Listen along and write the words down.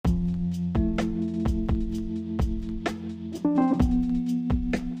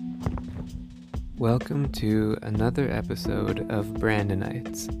Welcome to another episode of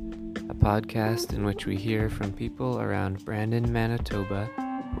Brandonites, a podcast in which we hear from people around Brandon, Manitoba,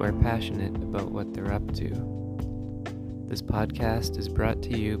 who are passionate about what they're up to. This podcast is brought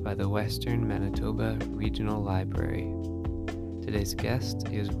to you by the Western Manitoba Regional Library. Today's guest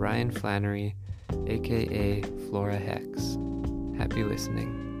is Ryan Flannery, aka Flora Hex. Happy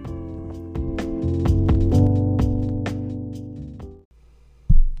listening.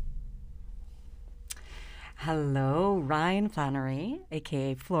 Hello, Ryan Flannery,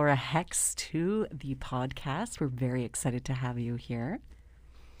 aka Flora Hex, to the podcast. We're very excited to have you here.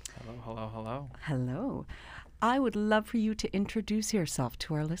 Hello. Hello. I would love for you to introduce yourself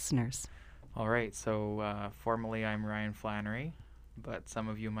to our listeners. All right, so formally I'm Ryan Flannery, but some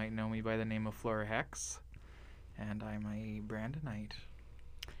of you might know me by the name of Flora Hex, and I'm a Brandonite.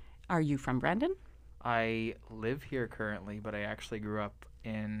 Are you from Brandon? I live here currently, but I actually grew up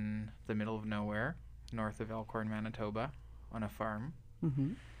in the middle of nowhere, north of Elkhorn, Manitoba, on a farm.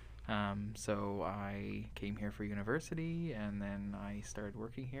 Mm-hmm. So I came here for university, and then I started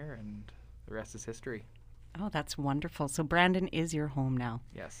working here, and the rest is history. Oh, that's wonderful. So Brandon is your home now,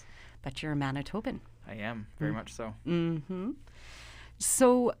 Yes, but you're a Manitoban. I am, very much so. Mm-hmm.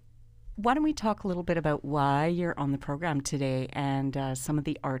 So why don't we talk a little bit about why you're on the program today and some of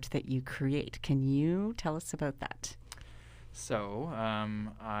the art that you create. Can you tell us about that? So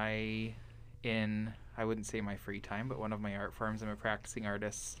I wouldn't say my free time, but one of my art forms, I'm a practicing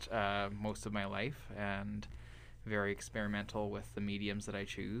artist most of my life, and very experimental with the mediums that I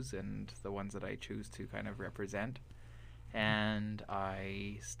choose and the ones that I choose to kind of represent. And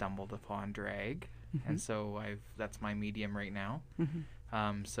I stumbled upon drag, and so that's my medium right now.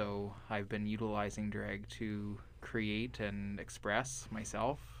 Mm-hmm. So I've been utilizing drag to create and express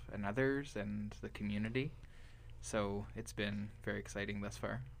myself and others and the community. So it's been very exciting thus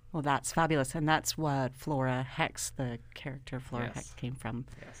far. Well, that's fabulous. And that's what Flora Hex, the character Flora Yes. Hex, came from.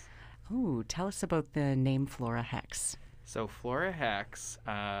 Yes. Oh, tell us about the name Flora Hex. So Flora Hex,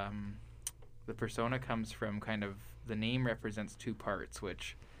 the persona comes from the name represents two parts,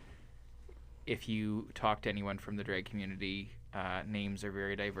 which if you talk to anyone from the drag community, names are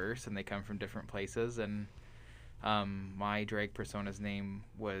very diverse and they come from different places. And my drag persona's name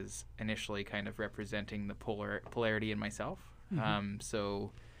was initially kind of representing the polarity in myself.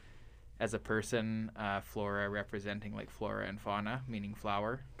 So as a person, flora representing like flora and fauna, meaning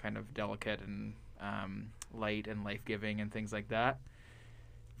flower, kind of delicate and light and life-giving and things like that,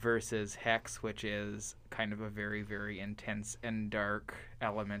 versus hex, which is kind of a very, very intense and dark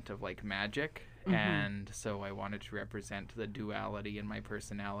element of like magic. And so I wanted to represent the duality in my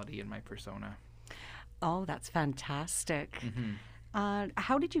personality and my persona. Oh, that's fantastic.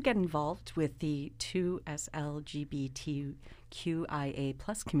 How did you get involved with the 2SLGBTQIA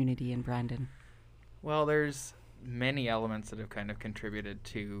plus community in Brandon? Well, there's many elements that have kind of contributed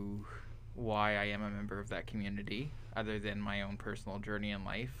to why I am a member of that community, other than my own personal journey in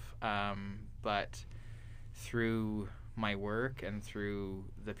life. But through my work and through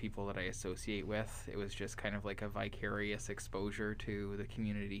the people that I associate with, it was just kind of like a vicarious exposure to the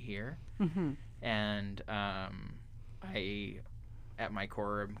community here. And I, at my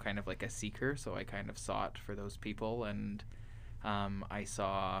core, I'm kind of like a seeker, so I kind of sought for those people, and I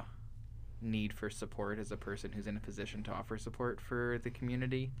saw need for support as a person who's in a position to offer support for the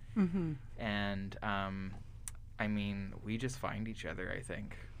community. And I mean, we just find each other, I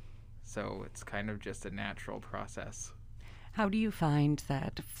think. So it's kind of just a natural process. How do you find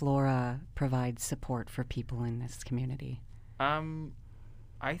that Flora provides support for people in this community?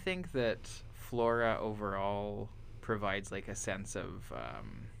 I think that Flora overall provides like a sense of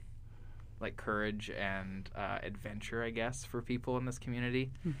like courage and adventure, I guess, for people in this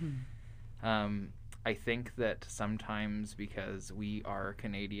community. I think that sometimes because we are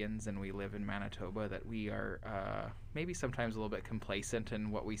Canadians and we live in Manitoba, that we are maybe sometimes a little bit complacent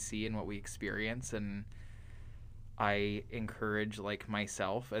in what we see and what we experience. And I encourage like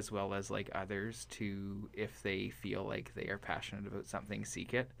myself as well as like others to, if they feel like they are passionate about something,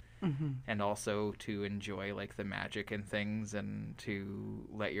 seek it. And also to enjoy like the magic in things and to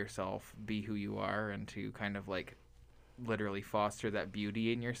let yourself be who you are and to kind of like literally foster that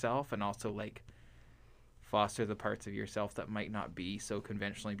beauty in yourself and also like foster the parts of yourself that might not be so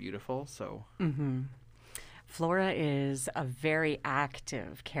conventionally beautiful. So Flora is a very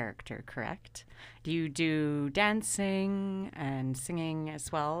active character, correct? Do you do dancing and singing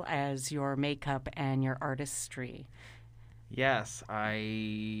as well as your makeup and your artistry? yes,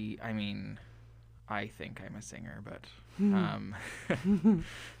 I mean, I think I'm a singer, but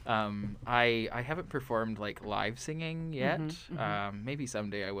I haven't performed like live singing yet. Maybe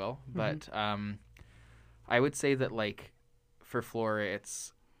someday I will, but I would say that like for Flora,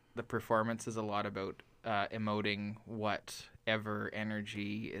 it's the performance is a lot about emoting whatever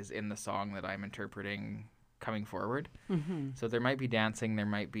energy is in the song that I'm interpreting coming forward. So there might be dancing, there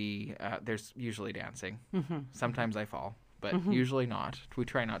might be there's usually dancing. Sometimes I fall, but usually not. We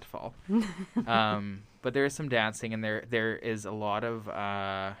try not to fall. But there is some dancing, and there is a lot of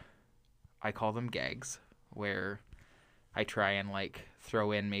I call them gags, where I try and like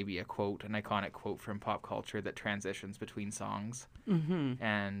throw in maybe a quote, an iconic quote from pop culture that transitions between songs,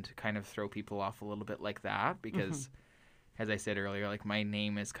 and kind of throw people off a little bit like that, because as I said earlier, like my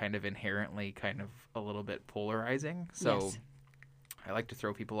name is kind of inherently kind of a little bit polarizing. So Yes. I like to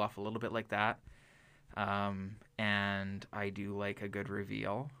throw people off a little bit like that. And I do like a good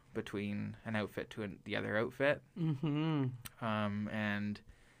reveal between an outfit to the other outfit. And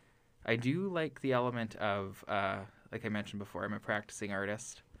I do like the element of, like I mentioned before, I'm a practicing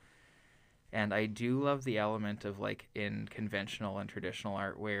artist. And I do love the element of like in conventional and traditional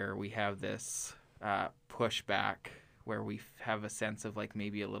art where we have this pushback, where we have a sense of like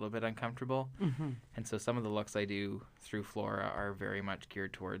maybe a little bit uncomfortable. And so some of the looks I do through Flora are very much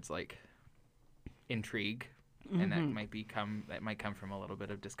geared towards like intrigue, and that might come from a little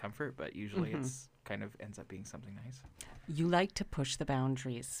bit of discomfort, but usually it's kind of ends up being something nice. You like to push the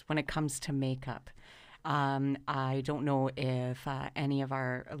boundaries when it comes to makeup. I don't know if any of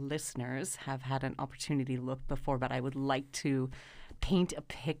our listeners have had an opportunity to look before, but I would like to paint a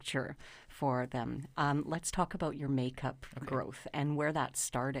picture for them. Let's talk about your makeup growth and where that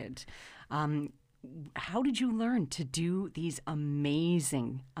started. How did you learn to do these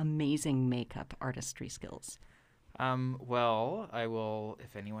amazing, amazing makeup artistry skills? Well, I will,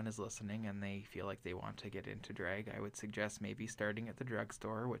 if anyone is listening and they feel like they want to get into drag, I would suggest maybe starting at the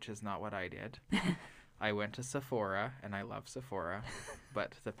drugstore, which is not what I did. I went to Sephora, and I love Sephora,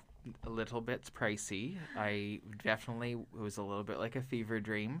 but a little bit's pricey. It was a little bit like a fever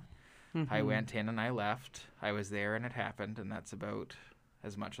dream. I went in and I left. I was there and it happened, and that's about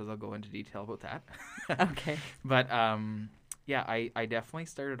as much as I'll go into detail about that. Okay. But yeah, I definitely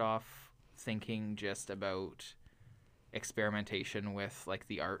started off thinking just about experimentation with like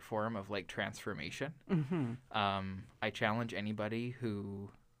the art form of like transformation. I challenge anybody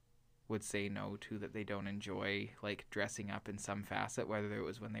who would say no to that they don't enjoy like dressing up in some facet, whether it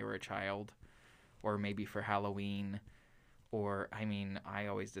was when they were a child or maybe for Halloween, or I mean, I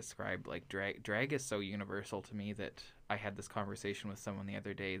always describe like drag is so universal to me that I had this conversation with someone the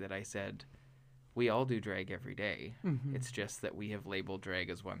other day that I said, we all do drag every day. It's just that we have labeled drag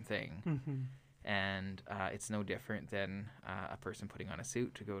as one thing. And it's no different than a person putting on a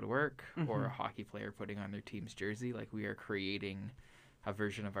suit to go to work or a hockey player putting on their team's jersey. Like, we are creating a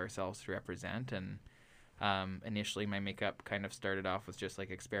version of ourselves to represent. And initially my makeup kind of started off with just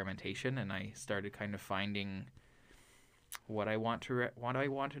like experimentation, and I started kind of finding what I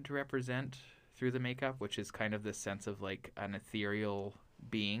wanted to represent through the makeup, which is kind of this sense of like an ethereal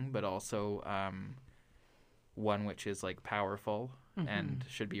being, but also one which is like powerful and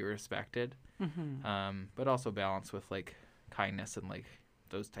should be respected, but also balanced with like kindness and like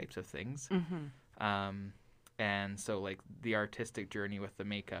those types of things. And so like the artistic journey with the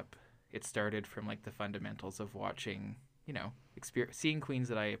makeup, it started from like the fundamentals of watching, you know, seeing queens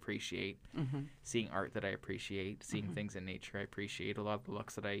that I appreciate, seeing art that I appreciate, seeing things in nature I appreciate. A lot of the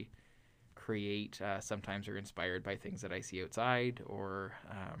looks that I create sometimes are inspired by things that I see outside, or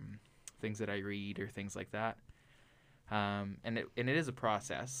things that I read, or things like that. And it is a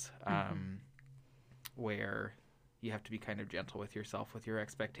process where you have to be kind of gentle with yourself with your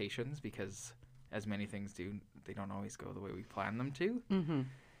expectations, because as many things do, they don't always go the way we plan them to.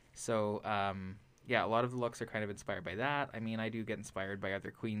 So yeah, a lot of the looks are kind of inspired by that. I mean, I do get inspired by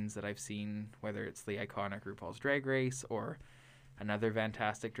other queens that I've seen, whether it's the iconic RuPaul's Drag Race or another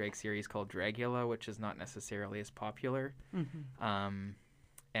fantastic drag series called Dragula, which is not necessarily as popular.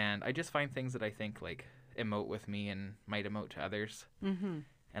 And I just find things that I think like emote with me and might emote to others.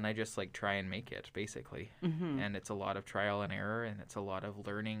 And I just like try and make it, basically. And it's a lot of trial and error, and it's a lot of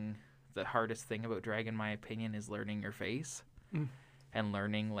learning. The hardest thing about drag, in my opinion, is learning your face. And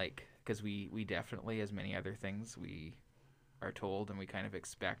learning, like, because we definitely, as many other things, we are told and we kind of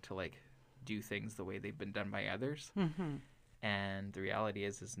expect to like do things the way they've been done by others. And the reality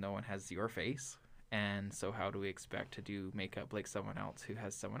is no one has your face, and so how do we expect to do makeup like someone else who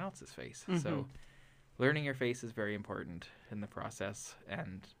has someone else's face? So learning your face is very important in the process,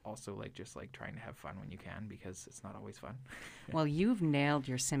 and also like just like trying to have fun when you can, because it's not always fun. Well, you've nailed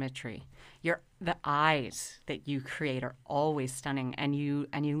your symmetry. The eyes that you create are always stunning, and you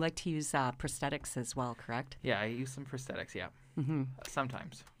like to use prosthetics as well, correct? Yeah, I use some prosthetics. Yeah,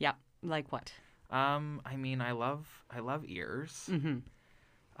 sometimes. Yeah, like what? I mean, I love ears. Mm-hmm.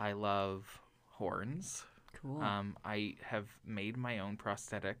 I love horns. Cool. I have made my own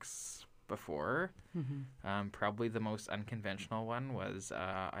prosthetics before. Mm-hmm. Probably the most unconventional one was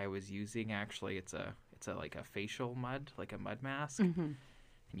I was using, actually, it's a like a facial mud, like a mud mask. Mm-hmm.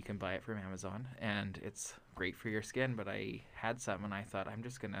 And you can buy it from Amazon, and it's great for your skin. But I had some, and I thought, I'm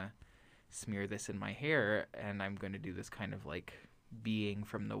just gonna smear this in my hair, and I'm going to do this kind of like being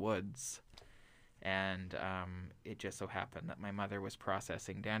from the woods. And it just so happened that my mother was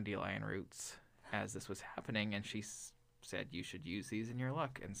processing dandelion roots as this was happening, and she said, you should use these in your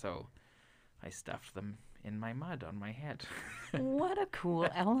look. And so I stuffed them in my mud on my head. What a cool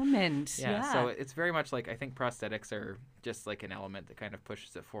element. Yeah, so it's very much like, I think prosthetics are just like an element that kind of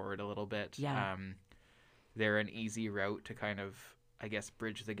pushes it forward a little bit. Yeah. They're an easy route to kind of, I guess,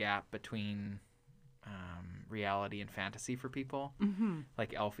 bridge the gap between reality and fantasy for people. Mm-hmm.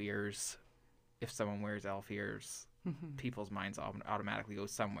 Like elf ears. If someone wears elf ears, Mm-hmm. people's minds automatically go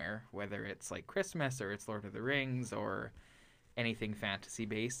somewhere, whether it's like Christmas or it's Lord of the Rings or anything fantasy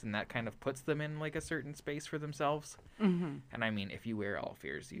based, and that kind of puts them in like a certain space for themselves. Mm-hmm. And I mean, if you wear elf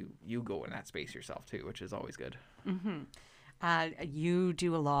ears, you go in that space yourself too, which is always good. Mm-hmm. You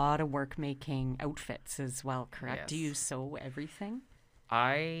do a lot of work making outfits as well, correct? Yes. Do you sew everything?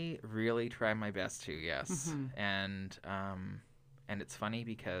 I really try my best to, yes. Mm-hmm. And it's funny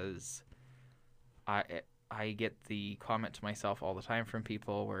because I get the comment to myself all the time from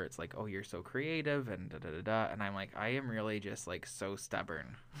people where it's like, oh, you're so creative and da-da-da-da. And I'm like, I am really just like so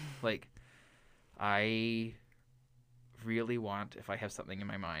stubborn. Like, I really want, if I have something in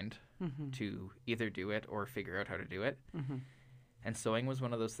my mind, Mm-hmm. to either do it or figure out how to do it. Mm-hmm. And sewing was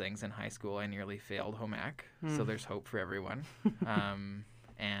one of those things. In high school, I nearly failed home ec. So there's hope for everyone.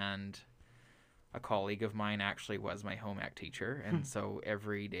 And a colleague of mine actually was my home ec teacher. And so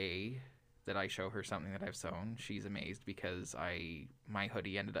every day that I show her something that I've sewn, she's amazed because my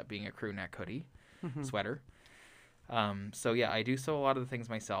hoodie ended up being a crew neck hoodie sweater. So yeah, I do sew a lot of the things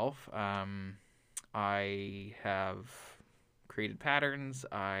myself. I have created patterns.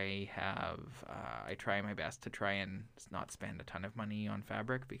 I try my best to try and not spend a ton of money on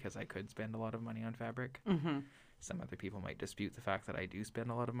fabric because I could spend a lot of money on fabric. Mm-hmm. Some other people might dispute the fact that I do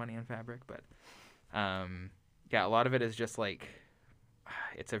spend a lot of money on fabric, but yeah, a lot of it is just like,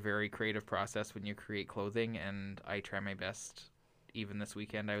 it's a very creative process when you create clothing, and I try my best. Even this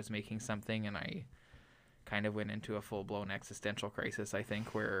weekend I was making something and I kind of went into a full-blown existential crisis, I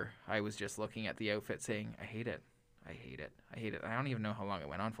think, where I was just looking at the outfit saying, I hate it. I hate it. I hate it. I don't even know how long it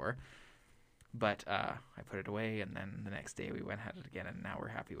went on for. But I put it away, and then the next day we went at it again, and now we're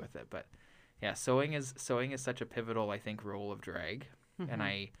happy with it. But yeah, sewing is such a pivotal, I think, role of drag. Mm-hmm. And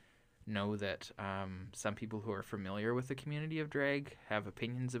I know that some people who are familiar with the community of drag have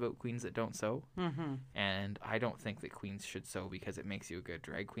opinions about queens that don't sew. Mm-hmm. And I don't think that queens should sew because it makes you a good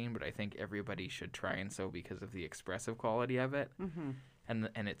drag queen, but I think everybody should try and sew because of the expressive quality of it. Mm-hmm.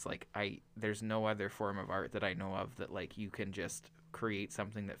 And it's like, there's no other form of art that I know of that like you can just create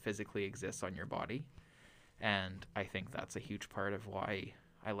something that physically exists on your body. And I think that's a huge part of why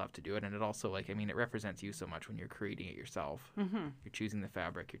I love to do it. And it also, like, I mean, it represents you so much when you're creating it yourself. Mm-hmm. You're choosing the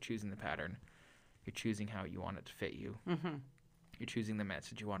fabric, you're choosing the pattern, you're choosing how you want it to fit you. Mm-hmm. You're choosing the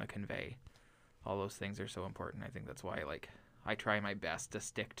message you want to convey. All those things are so important. I think that's why, like, I try my best to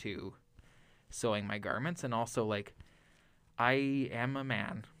stick to sewing my garments. And also, like, I am a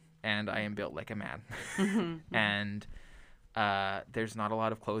man and I am built like a man. Mm-hmm. And there's not a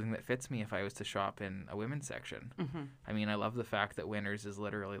lot of clothing that fits me if I was to shop in a women's section. Mm-hmm. I mean, I love the fact that Winners is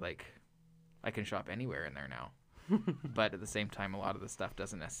literally like, I can shop anywhere in there now. But at the same time, a lot of the stuff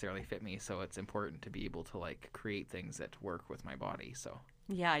doesn't necessarily fit me. So it's important to be able to like create things that work with my body. So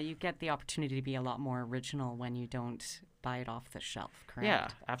Yeah, you get the opportunity to be a lot more original when you don't buy it off the shelf, correct? yeah,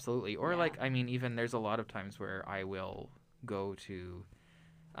 absolutely. Or Yeah. like, I mean, even there's a lot of times where I will go to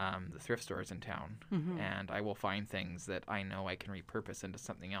the thrift stores in town, Mm-hmm. and I will find things that I know I can repurpose into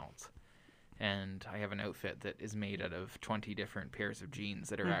something else. And I have an outfit that is made out of 20 different pairs of jeans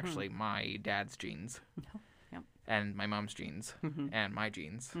that are Mhm. actually my dad's jeans, Yep. and my mom's jeans, Mm-hmm. and my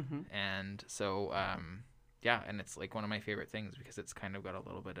jeans. Mm-hmm. And so, yeah, and it's like one of my favorite things because it's kind of got a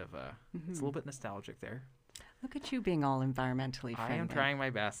little bit of a, it's a little bit nostalgic there. Look at you being all environmentally friendly. I am trying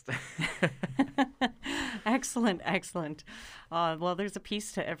my best. Excellent, excellent. Well, there's a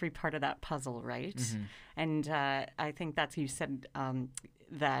piece to every part of that puzzle, right? Mhm. And I think that's, you said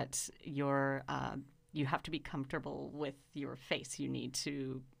that you have to be comfortable with your face. You need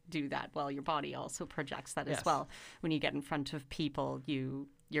to do that. Well, your body also projects that Yes. as well. When you get in front of people,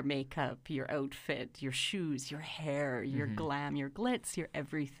 your makeup, your outfit, your shoes, your hair, your Mhm. glam, your glitz, your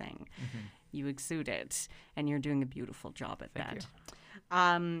everything. Mhm. You exude it, and you're doing a beautiful job at Thank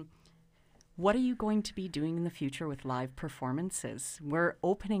that. What are you going to be doing in the future with live performances? We're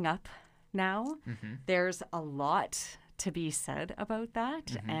opening up now. Mm-hmm. There's a lot to be said about that.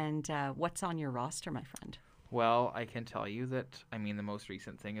 Mm-hmm. And what's on your roster, my friend? Well, I can tell you that, I mean, the most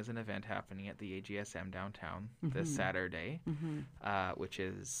recent thing is an event happening at the AGSM downtown this Saturday, which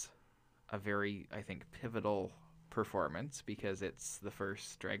is a very, I think, pivotal performance because it's the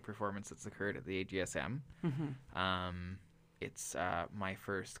first drag performance that's occurred at the AGSM. It's my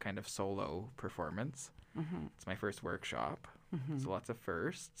first kind of solo performance. It's my first workshop. So lots of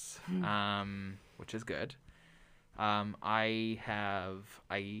firsts, which is good. I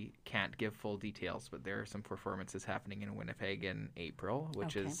can't give full details, but there are some performances happening in Winnipeg in April,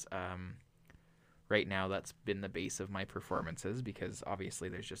 which is right now that's been the base of my performances because obviously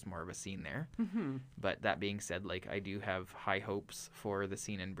there's just more of a scene there. But that being said, like I do have high hopes for the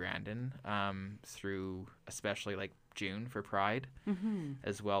scene in Brandon through especially like June for Pride,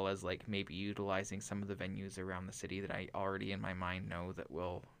 as well as like maybe utilizing some of the venues around the city that I already in my mind know that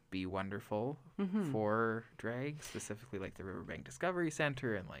will be wonderful for drag, specifically like the Riverbank Discovery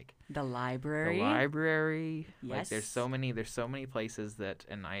Center and like the library. Yes. Like there's so many places that,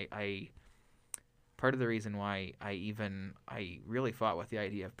 and I part of the reason why I really fought with the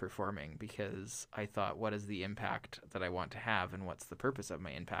idea of performing because I thought, what is the impact that I want to have and what's the purpose of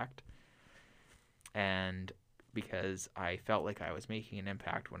my impact? And because I felt like I was making an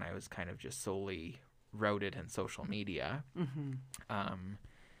impact when I was kind of just solely routed in social media.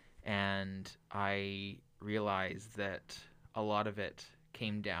 And I realized that a lot of it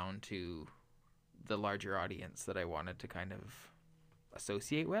came down to the larger audience that I wanted to kind of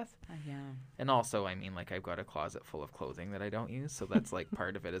associate with. Yeah. And also, I mean, like I've got a closet full of clothing that I don't use, so that's like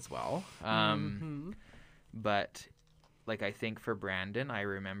part of it as well. But like I think for Brandon, I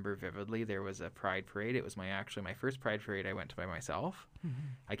remember vividly there was a Pride parade. It was my first Pride parade I went to by myself.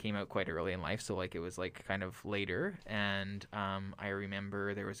 I came out quite early in life, so like it was like kind of later. And I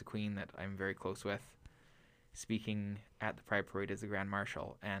remember there was a queen that I'm very close with speaking at the Pride parade as a Grand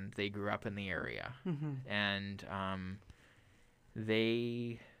Marshal, and they grew up in the area. And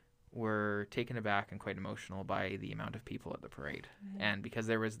they were taken aback and quite emotional by the amount of people at the parade. And because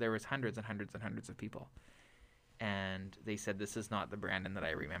there was hundreds and hundreds and hundreds of people. And they said, this is not the Brandon that I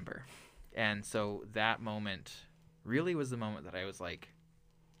remember. And so that moment really was the moment that I was like,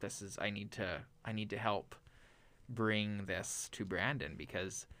 I need to help bring this to Brandon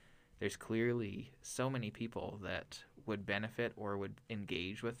because there's clearly so many people that would benefit or would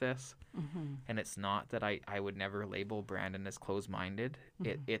engage with this. And it's not that I would never label Brandon as closed-minded.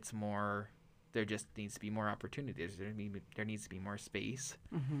 It's more, there just needs to be more opportunities. There needs to be more space.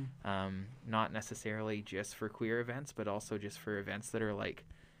 Not necessarily just for queer events, but also just for events that are like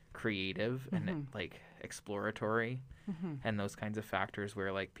creative and like exploratory and those kinds of factors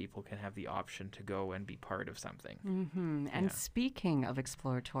where like people can have the option to go and be part of something. And speaking of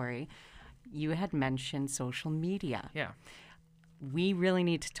exploratory, you had mentioned social media. Yeah. We really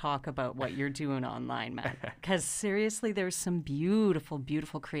need to talk about what you're doing online, Matt, because seriously, there's some beautiful,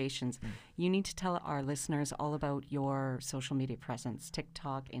 beautiful creations. You need to tell our listeners all about your social media presence,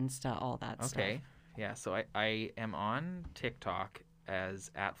 TikTok, Insta, all that stuff. Okay. Yeah. So I am on TikTok as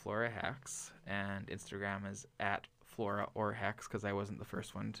 @FloraHex and Instagram as @FloraOrHex because I wasn't the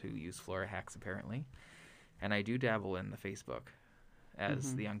first one to use FloraHex apparently. And I do dabble in the Facebook,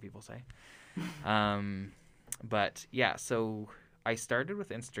 as the young people say. But yeah, so I started with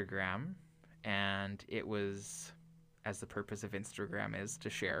Instagram, and it was, as the purpose of Instagram is, to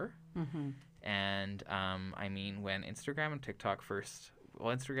share. And I mean, when Instagram and TikTok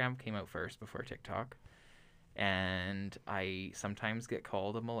Instagram came out first before TikTok, and I sometimes get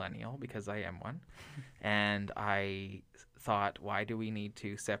called a millennial because I am one. And I thought, why do we need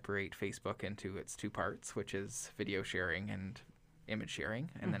to separate Facebook into its two parts, which is video sharing and image sharing,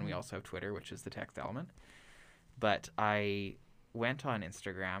 and then we also have Twitter, which is the text element. But I went on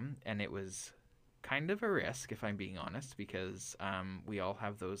Instagram, and it was kind of a risk, if I'm being honest, because we all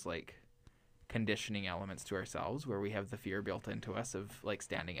have those like conditioning elements to ourselves where we have the fear built into us of like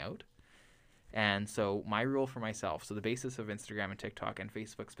standing out. And so my rule for myself, so the basis of Instagram and TikTok and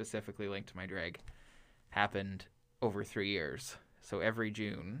Facebook specifically linked to my drag happened over 3 years. So every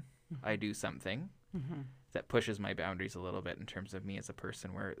June I do something that pushes my boundaries a little bit in terms of me as a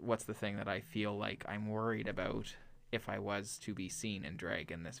person, where what's the thing that I feel like I'm worried about if I was to be seen in drag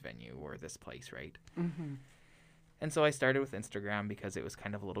in this venue or this place, right? And so I started with Instagram because it was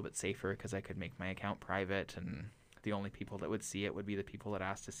kind of a little bit safer because I could make my account private and the only people that would see it would be the people that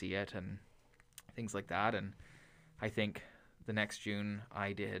asked to see it and things like that. And I think the next June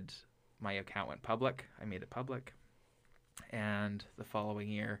I did my account went public. I made it public. And the following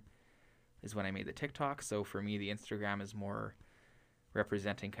year is when I made the TikTok. So for me, the Instagram is more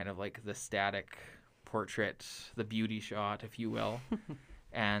representing kind of like the static portrait, the beauty shot, if you will.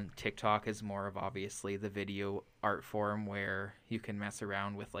 And TikTok is more of obviously the video art form where you can mess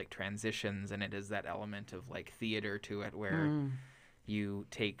around with like transitions, and it is that element of like theater to it where you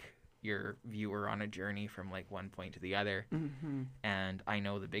take your viewer on a journey from like one point to the other. And I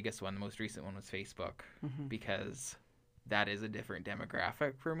know the biggest one, the most recent one was Facebook, because that is a different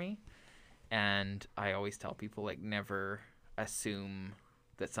demographic for me. And I always tell people like never assume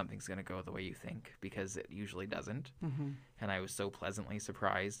that something's going to go the way you think, because it usually doesn't. And I was so pleasantly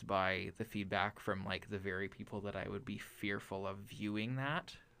surprised by the feedback from like the very people that I would be fearful of viewing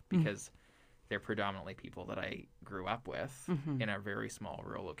that, because they're predominantly people that I grew up with in a very small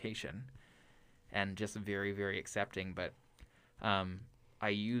rural location, and just very, very accepting. But I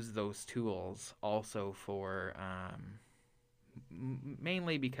use those tools also for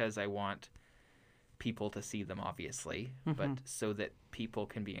mainly because I want people to see them, obviously, but so that people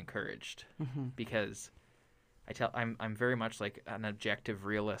can be encouraged. Because I'm very much like an objective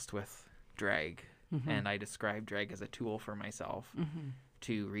realist with drag, and I describe drag as a tool for myself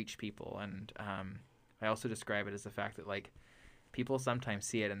to reach people. And I also describe it as the fact that like people sometimes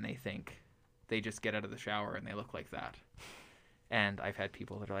see it and they think they just get out of the shower and they look like that. And I've had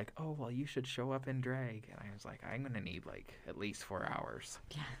people that are like, oh, well, you should show up in drag. And I was like, I'm going to need like at least 4 hours.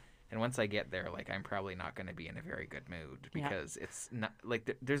 Yeah. And once I get there, like, I'm probably not going to be in a very good mood, because it's not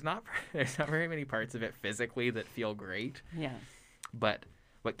like there's not very many parts of it physically that feel great. Yeah. But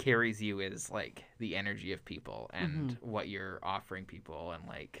what carries you is like the energy of people and what you're offering people and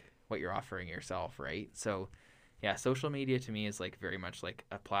like what you're offering yourself, right? So, yeah, social media to me is like very much like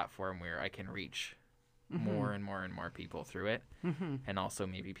a platform where I can reach more and more and more people through it, and also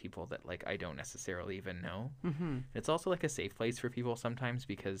maybe people that like I don't necessarily even know. It's also like a safe place for people sometimes,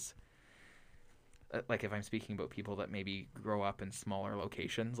 because like if I'm speaking about people that maybe grow up in smaller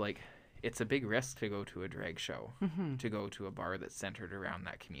locations, like it's a big risk to go to a drag show, to go to a bar that's centered around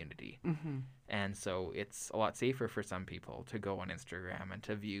that community. And so it's a lot safer for some people to go on Instagram and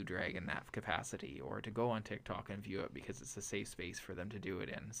to view drag in that capacity, or to go on TikTok and view it because it's a safe space for them to do it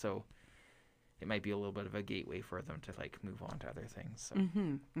in. So it might be a little bit of a gateway for them to like move on to other things.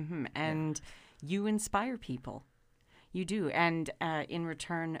 So. And you inspire people. You do. And in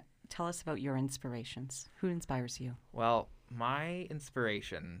return, tell us about your inspirations. Who inspires you? Well, my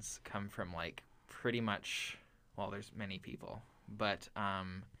inspirations come from like pretty much, well, there's many people, but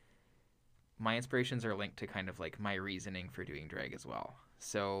my inspirations are linked to kind of like my reasoning for doing drag as well.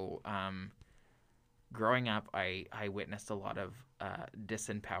 So growing up, I witnessed a lot of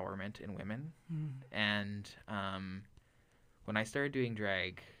disempowerment in women. And when I started doing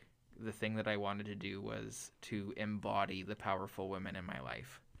drag, the thing that I wanted to do was to embody the powerful women in my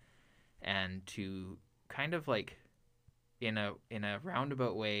life, and to kind of like in a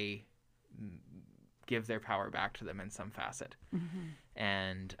roundabout way give their power back to them in some facet.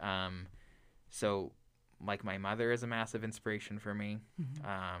 And so like my mother is a massive inspiration for me.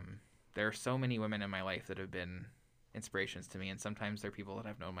 There are so many women in my life that have been inspirations to me, and sometimes they're people that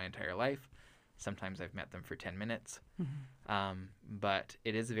I've known my entire life. Sometimes I've met them for 10 minutes. But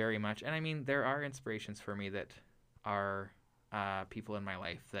it is very much, and I mean, there are inspirations for me that are people in my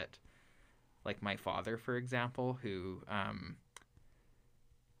life that, like my father, for example, who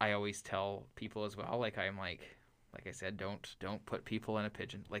I always tell people as well, like I'm like I said, don't put people in a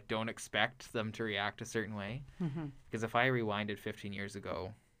pigeon. Like, don't expect them to react a certain way. Because if I rewinded 15 years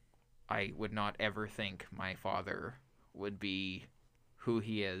ago, I would not ever think my father would be who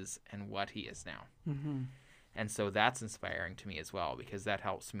he is and what he is now. And so that's inspiring to me as well, because that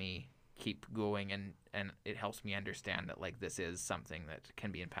helps me keep going, and it helps me understand that like this is something that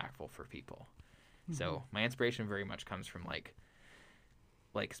can be impactful for people. So my inspiration very much comes from like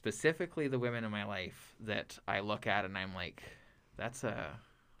specifically the women in my life that I look at and I'm like,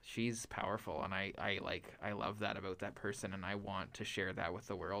 she's powerful, and I love that about that person, and I want to share that with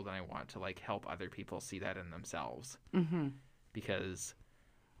the world, and I want to like help other people see that in themselves. Because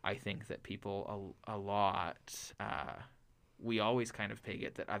I think that people a lot, we always kind of peg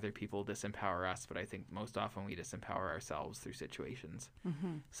it that other people disempower us, but I think most often we disempower ourselves through situations.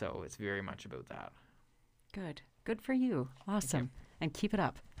 So it's very much about that. Good for you. Awesome. And keep it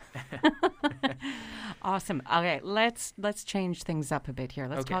up. Awesome. Okay, let's change things up a bit here.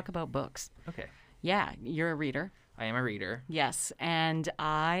 Let's talk about books. Okay. Yeah, you're a reader. I am a reader. Yes, and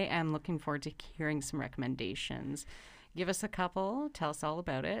I am looking forward to hearing some recommendations. Give us a couple. Tell us all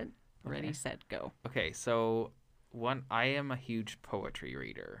about it. Ready, set, go. Okay, so I am a huge poetry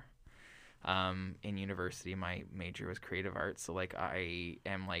reader. In university, my major was creative arts, so like I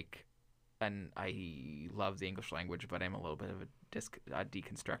am like, and I love the English language, but I'm a little bit of a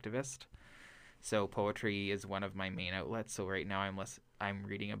deconstructivist. So poetry is one of my main outlets. So right now I'm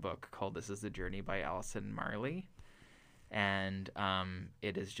reading a book called "This Is the Journey" by Alison Marley, and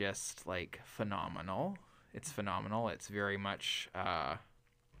it is just like phenomenal. It's phenomenal. It's very much,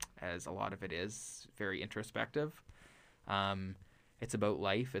 as a lot of it is, very introspective. It's about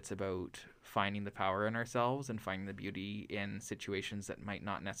life. It's about finding the power in ourselves and finding the beauty in situations that might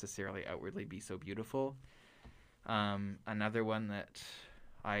not necessarily outwardly be so beautiful. Another one that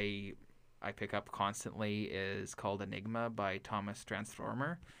I pick up constantly is called Enigma by Thomas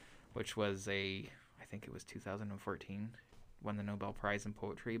Transformer, which was I think it was 2014, won the Nobel Prize in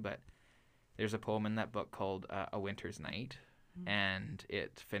Poetry. But there's a poem in that book called A Winter's Night, and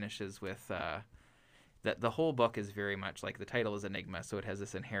it finishes with the whole book is very much like the title is Enigma, so it has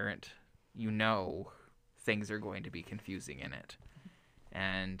this inherent, things are going to be confusing in it.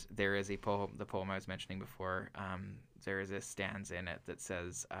 And there is the poem I was mentioning before, there is a stanza in it that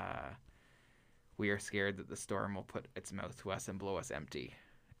says, we are scared that the storm will put its mouth to us and blow us empty.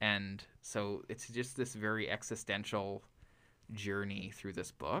 And so it's just this very existential journey through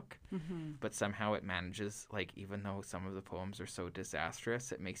this book, but somehow it manages, like, even though some of the poems are so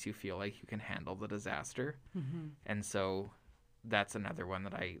disastrous, it makes you feel like you can handle the disaster. And so that's another one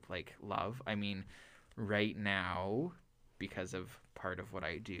that I like love. I mean, right now, because of part of what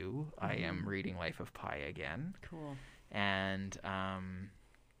I do, I am reading Life of Pi again. Cool. And I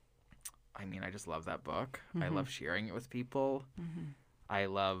mean, I just love that book. I love sharing it with people. I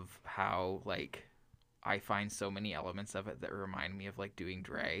love how, like, I find so many elements of it that remind me of like doing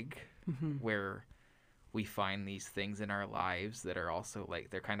drag, where we find these things in our lives that are also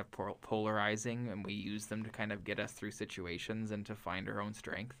like, they're kind of polarizing, and we use them to kind of get us through situations and to find our own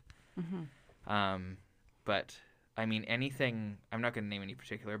strength. But I mean, anything, I'm not going to name any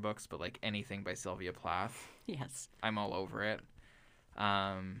particular books, but like anything by Sylvia Plath. Yes. I'm all over it.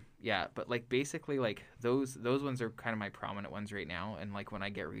 Yeah, but like basically like those ones are kind of my prominent ones right now, and like when I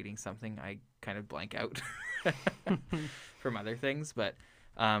get reading something I kind of blank out from other things. But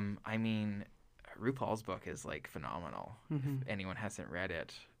I mean, RuPaul's book is like phenomenal. If anyone hasn't read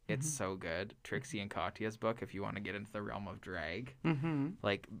it, it's so good. Trixie and Katya's book, if you want to get into the realm of drag,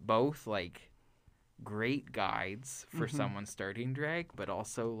 like both like great guides for someone starting drag, but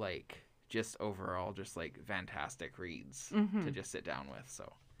also like just overall just like fantastic reads to just sit down with.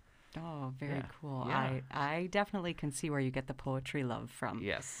 So oh, very cool. Yeah. I definitely can see where you get the poetry love from.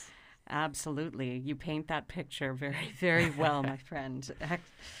 yes. Absolutely. You paint that picture very, very well, my friend.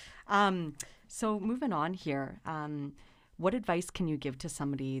 So moving on here, what advice can you give to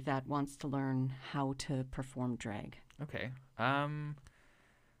somebody that wants to learn how to perform drag? Okay.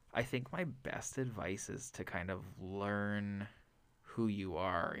 I think my best advice is to kind of learn who you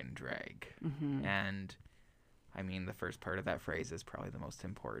are in drag. And I mean, the first part of that phrase is probably the most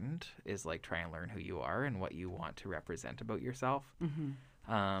important, is like try and learn who you are and what you want to represent about yourself.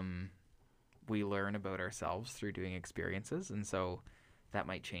 We learn about ourselves through doing experiences, and so that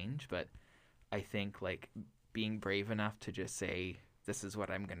might change, but I think like being brave enough to just say, this is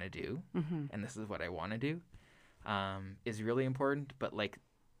what I'm going to do and this is what I want to do, is really important. But like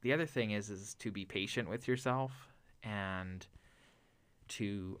the other thing is to be patient with yourself, and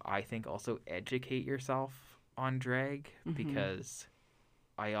to, I think, also educate yourself on drag, because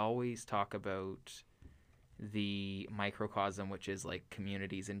I always talk about the microcosm, which is like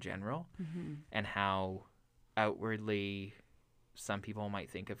communities in general, and how outwardly some people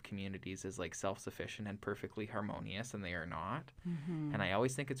might think of communities as like self-sufficient and perfectly harmonious, and they are not. And I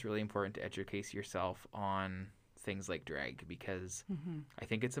always think it's really important to educate yourself on things like drag, because I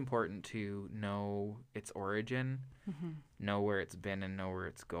think it's important to know its origin, know where it's been and know where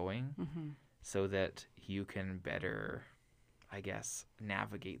it's going, so that you can better, I guess,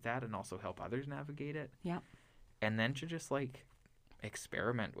 navigate that and also help others navigate it. Yeah. And then to just like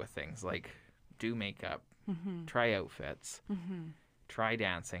experiment with things, like do makeup, try outfits, try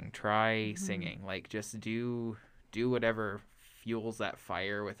dancing, try singing, like just do whatever fuels that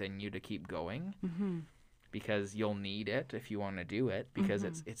fire within you to keep going. Because you'll need it if you want to do it, because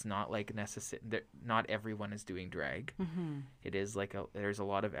it's not like necessary. Not everyone is doing drag. It is like there's a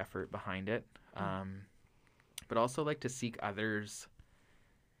lot of effort behind it, but also like to seek others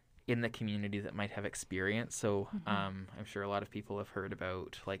in the community that might have experience. So I'm sure a lot of people have heard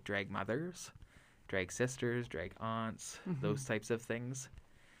about like drag mothers, drag sisters, drag aunts, those types of things.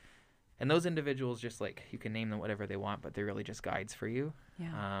 And those individuals, just like, you can name them whatever they want, but they're really just guides for you.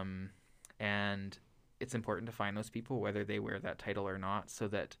 Yeah. And it's important to find those people, whether they wear that title or not, so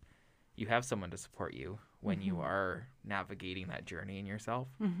that you have someone to support you when you Mhm. are navigating that journey in yourself,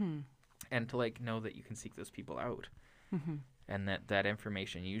 Mhm. and to like know that you can seek those people out, Mhm. and that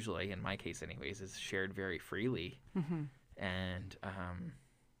information usually, in my case anyways, is shared very freely, Mhm. and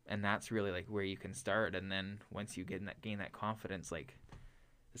that's really like where you can start. And then once you gain that confidence, like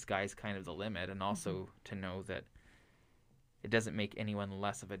the sky's kind of the limit. And also to know that it doesn't make anyone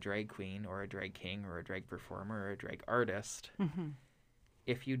less of a drag queen or a drag king or a drag performer or a drag artist Mhm.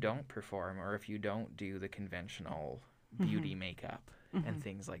 if you don't perform or if you don't do the conventional beauty makeup and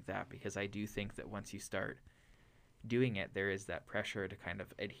things like that. Because I do think that once you start doing it, there is that pressure to kind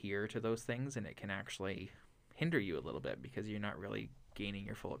of adhere to those things, and it can actually hinder you a little bit because you're not really gaining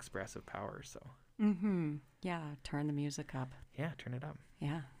your full expressive power. So Mhm. Yeah, turn the music up. yeah, turn it up.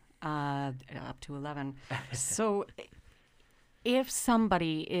 Yeah. Up to 11. So if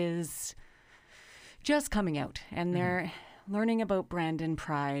somebody is just coming out and they're learning about Brandon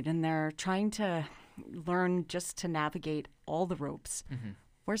Pride and they're trying to learn just to navigate all the ropes,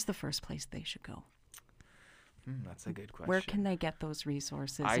 where's the first place they should go? That's a good question. Where can they get those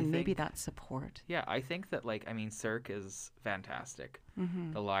resources I and maybe think- that support? Yeah, I think that Cirque is fantastic.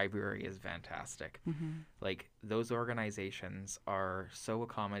 The library is fantastic. Like those organizations are so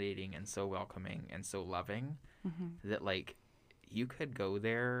accommodating and so welcoming and so loving that like you could go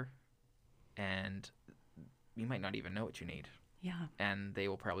there and you might not even know what you need, Yeah. and they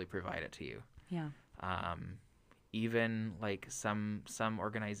will probably provide it to you. Yeah. Even like some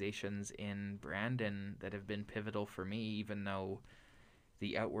organizations in Brandon that have been pivotal for me, even though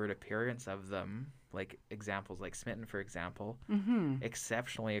the outward appearance of them, like examples like Smitten, for example,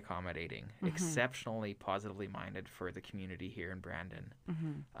 exceptionally accommodating, exceptionally positively minded for the community here in Brandon.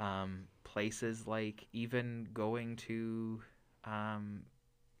 Places like even going to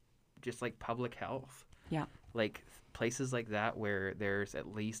just like public health. Yeah. Like places like that where there's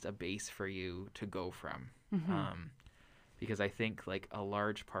at least a base for you to go from. Because I think like a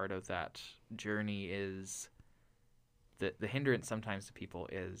large part of that journey is the hindrance sometimes to people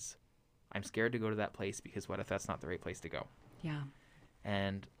is I'm scared to go to that place because what if that's not the right place to go? Yeah.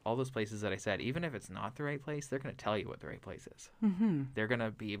 And all those places that I said, even if it's not the right place, they're going to tell you what the right place is. They're going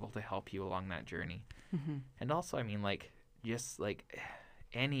to be able to help you along that journey. And also, I mean, like, just like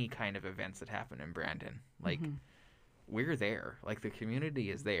any kind of events that happen in Brandon, like we're there, like the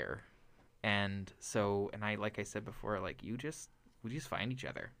community is there. And so, and like I said before, like we just find each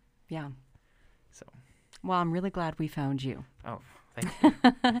other. Yeah. So, Well, I'm really glad we found you. oh, thank you.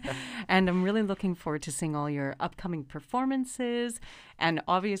 And I'm really looking forward to seeing all your upcoming performances and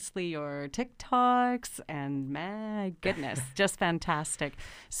obviously your TikToks, and my goodness, just fantastic.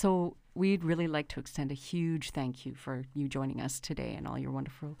 So we'd really like to extend a huge thank you for you joining us today and all your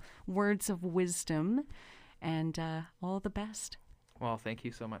wonderful words of wisdom, and all the best. Well, thank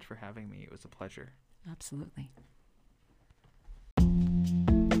you so much for having me. It was a pleasure. Absolutely.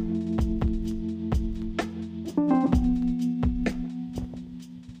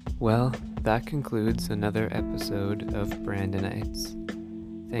 Well, that concludes another episode of Brandonites.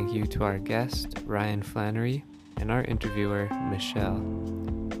 Thank you to our guest, Ryan Flannery, and our interviewer, Michelle.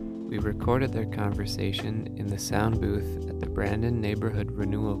 We recorded their conversation in the sound booth at the Brandon Neighborhood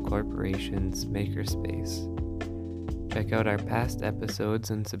Renewal Corporation's Makerspace. Check out our past episodes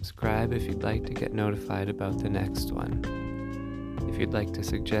and subscribe if you'd like to get notified about the next one. If you'd like to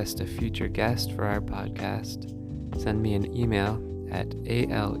suggest a future guest for our podcast, send me an email at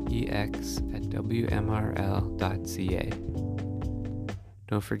alex@wmrl.ca.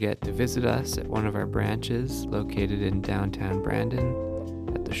 Don't forget to visit us at one of our branches located in downtown Brandon,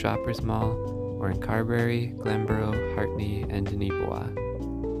 at the Shoppers Mall, or in Carberry, Glenborough, Hartney, and Denipawa.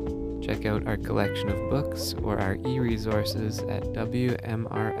 Check out our collection of books or our e-resources at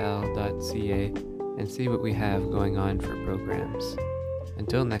wmrl.ca and see what we have going on for programs.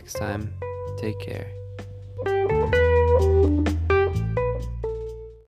 Until next time, take care.